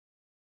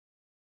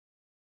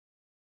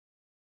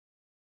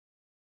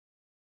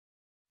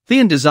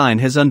Theon Design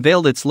has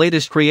unveiled its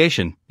latest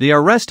creation, the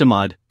R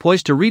Restomod,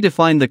 poised to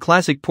redefine the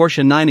classic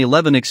Porsche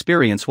 911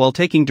 experience while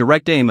taking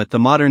direct aim at the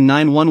modern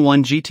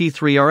 911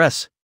 GT3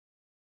 RS.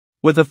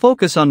 With a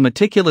focus on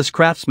meticulous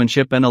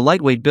craftsmanship and a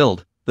lightweight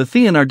build, the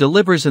Theon R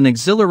delivers an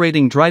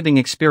exhilarating driving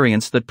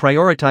experience that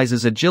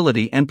prioritizes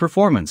agility and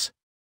performance.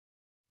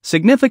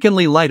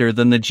 Significantly lighter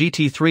than the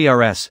GT3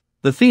 RS,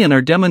 the Theon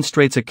R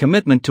demonstrates a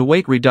commitment to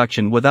weight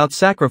reduction without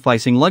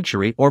sacrificing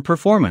luxury or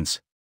performance.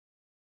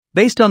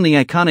 Based on the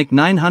iconic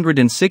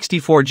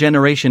 964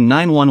 Generation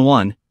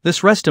 911, this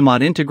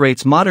Restomod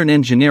integrates modern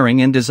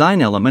engineering and design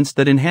elements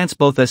that enhance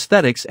both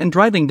aesthetics and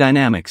driving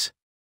dynamics.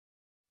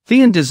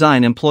 Theon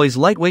Design employs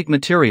lightweight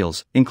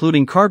materials,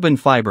 including carbon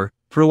fiber,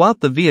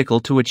 throughout the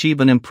vehicle to achieve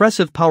an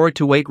impressive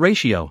power-to-weight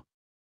ratio.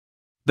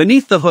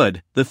 Beneath the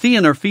hood, the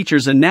Theon R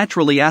features a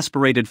naturally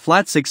aspirated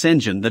flat-six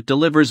engine that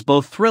delivers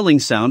both thrilling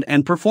sound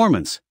and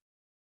performance.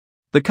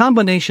 The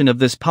combination of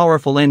this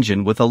powerful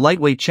engine with a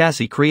lightweight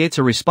chassis creates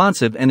a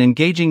responsive and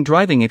engaging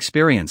driving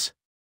experience.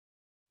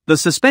 The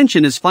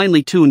suspension is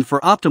finely tuned for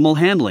optimal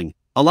handling,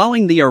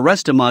 allowing the R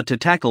Restomod to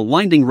tackle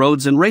winding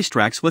roads and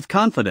racetracks with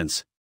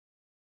confidence.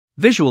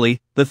 Visually,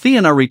 the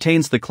Theon R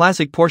retains the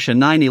classic Porsche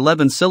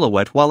 911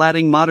 silhouette while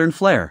adding modern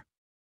flair.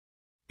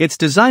 Its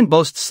design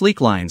boasts sleek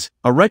lines,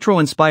 a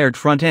retro-inspired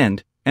front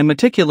end, and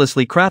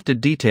meticulously crafted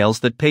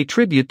details that pay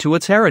tribute to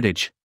its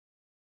heritage.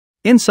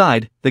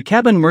 Inside, the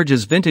cabin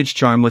merges vintage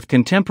charm with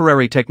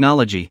contemporary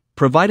technology,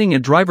 providing a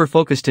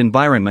driver-focused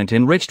environment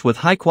enriched with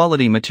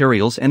high-quality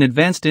materials and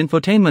advanced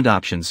infotainment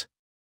options.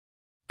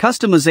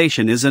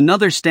 Customization is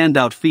another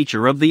standout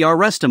feature of the R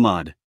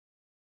Restomod.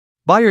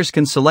 Buyers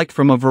can select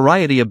from a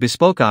variety of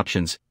bespoke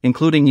options,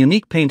 including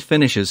unique paint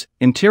finishes,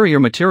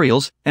 interior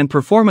materials, and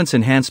performance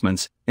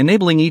enhancements,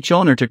 enabling each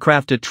owner to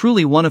craft a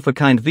truly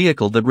one-of-a-kind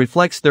vehicle that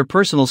reflects their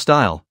personal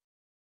style.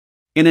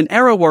 In an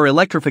era where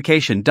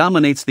electrification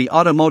dominates the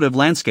automotive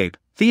landscape,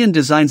 Theon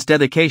Design's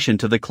dedication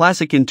to the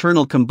classic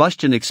internal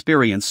combustion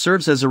experience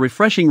serves as a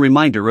refreshing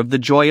reminder of the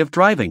joy of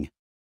driving.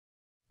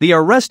 The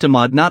R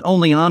Restomod not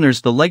only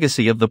honors the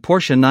legacy of the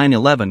Porsche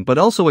 911 but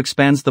also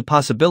expands the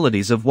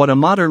possibilities of what a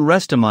modern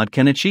Restomod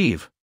can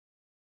achieve.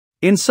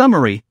 In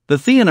summary, the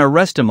Theon R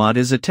Restomod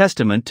is a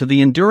testament to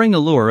the enduring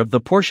allure of the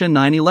Porsche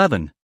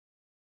 911.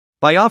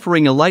 By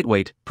offering a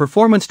lightweight,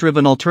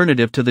 performance-driven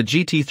alternative to the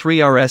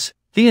GT3 RS,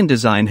 Theon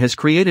Design has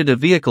created a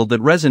vehicle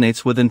that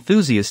resonates with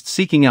enthusiasts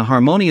seeking a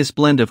harmonious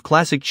blend of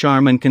classic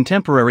charm and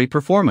contemporary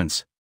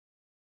performance.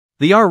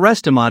 The R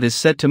Restomod is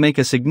set to make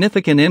a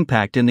significant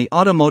impact in the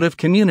automotive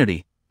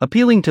community,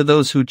 appealing to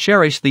those who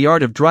cherish the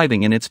art of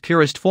driving in its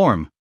purest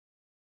form.